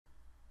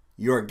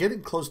You are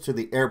getting close to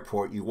the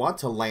airport you want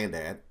to land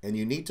at, and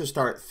you need to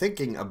start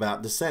thinking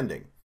about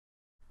descending.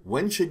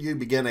 When should you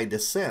begin a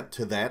descent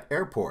to that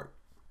airport?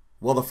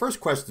 Well, the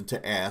first question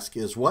to ask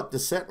is, what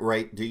descent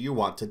rate do you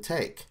want to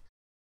take?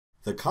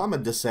 The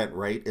common descent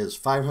rate is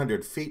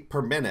 500 feet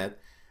per minute,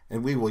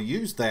 and we will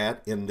use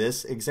that in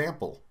this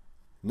example.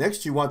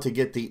 Next, you want to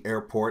get the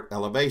airport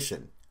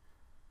elevation.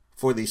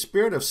 For the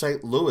Spirit of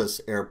St. Louis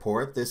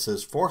Airport, this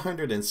is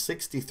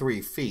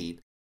 463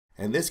 feet,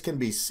 and this can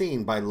be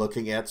seen by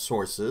looking at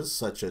sources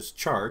such as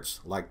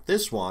charts like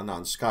this one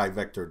on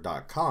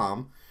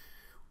skyvector.com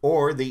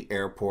or the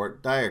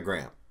airport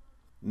diagram.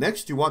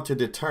 Next, you want to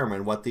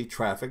determine what the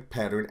traffic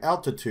pattern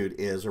altitude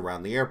is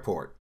around the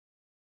airport.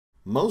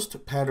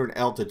 Most pattern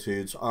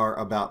altitudes are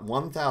about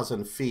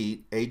 1,000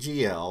 feet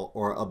AGL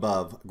or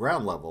above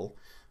ground level,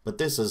 but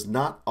this is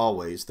not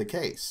always the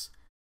case.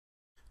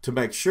 To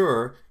make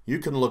sure, you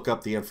can look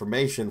up the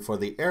information for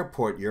the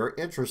airport you're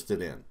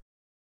interested in.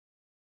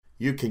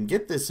 You can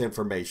get this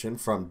information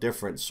from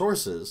different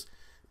sources,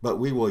 but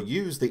we will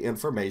use the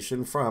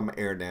information from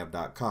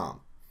airnav.com.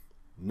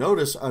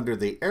 Notice under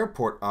the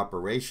Airport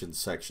Operations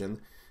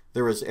section,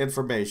 there is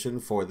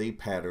information for the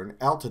pattern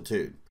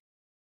altitude.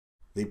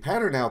 The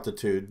pattern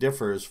altitude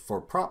differs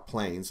for prop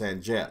planes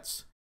and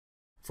jets.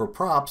 For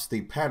props,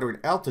 the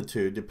pattern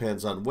altitude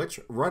depends on which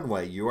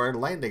runway you are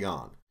landing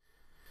on.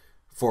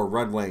 For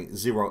runway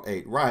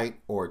 08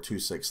 right or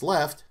 26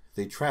 left,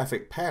 the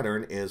traffic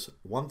pattern is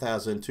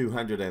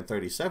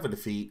 1,237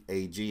 feet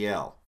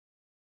AGL.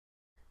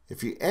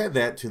 If you add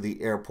that to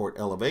the airport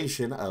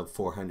elevation of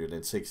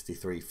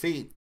 463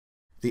 feet,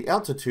 the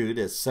altitude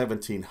is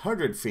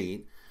 1,700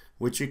 feet,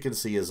 which you can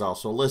see is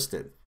also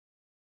listed.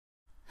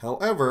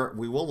 However,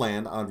 we will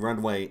land on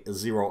runway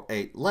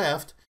 08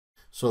 left,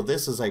 so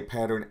this is a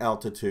pattern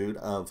altitude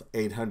of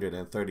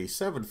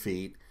 837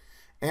 feet,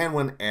 and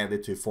when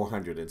added to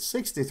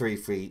 463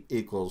 feet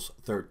equals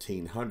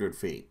 1,300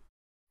 feet.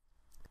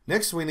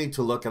 Next, we need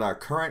to look at our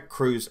current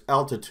cruise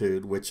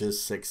altitude, which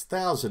is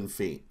 6,000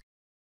 feet.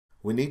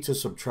 We need to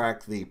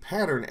subtract the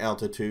pattern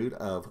altitude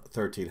of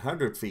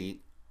 1,300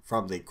 feet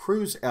from the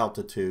cruise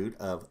altitude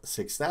of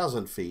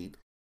 6,000 feet,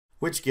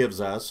 which gives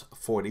us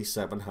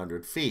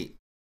 4,700 feet.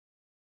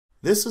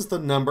 This is the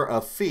number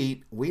of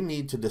feet we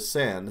need to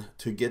descend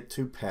to get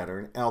to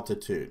pattern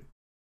altitude.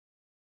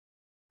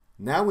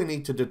 Now we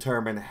need to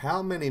determine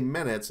how many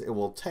minutes it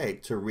will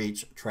take to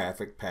reach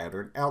traffic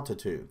pattern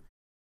altitude.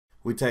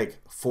 We take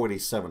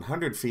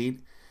 4,700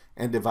 feet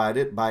and divide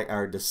it by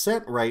our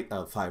descent rate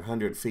of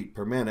 500 feet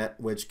per minute,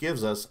 which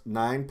gives us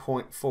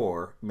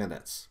 9.4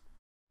 minutes.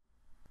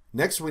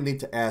 Next, we need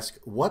to ask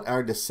what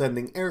our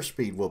descending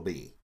airspeed will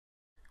be.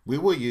 We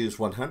will use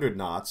 100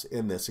 knots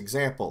in this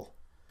example.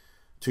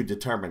 To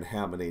determine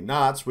how many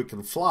knots we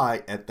can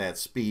fly at that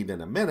speed in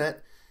a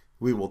minute,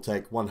 we will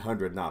take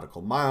 100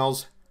 nautical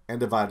miles and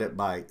divide it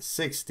by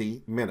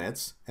 60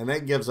 minutes, and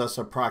that gives us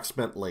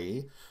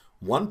approximately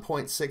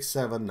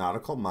 1.67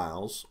 nautical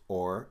miles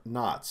or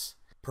knots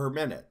per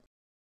minute.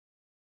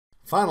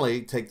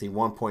 Finally, take the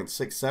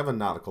 1.67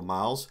 nautical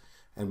miles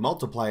and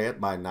multiply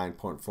it by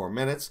 9.4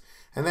 minutes,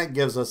 and that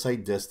gives us a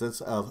distance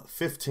of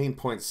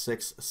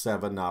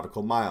 15.67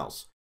 nautical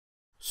miles.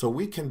 So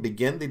we can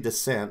begin the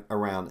descent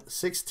around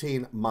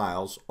 16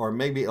 miles or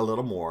maybe a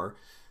little more,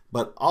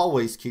 but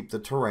always keep the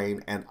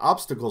terrain and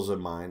obstacles in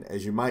mind,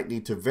 as you might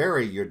need to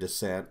vary your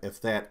descent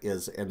if that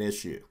is an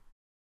issue.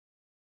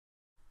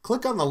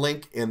 Click on the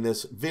link in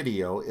this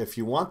video if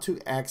you want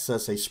to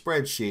access a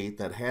spreadsheet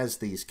that has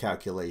these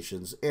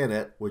calculations in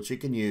it, which you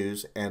can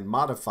use and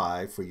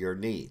modify for your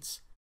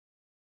needs.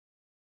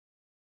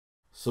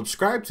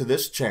 Subscribe to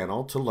this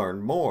channel to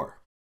learn more.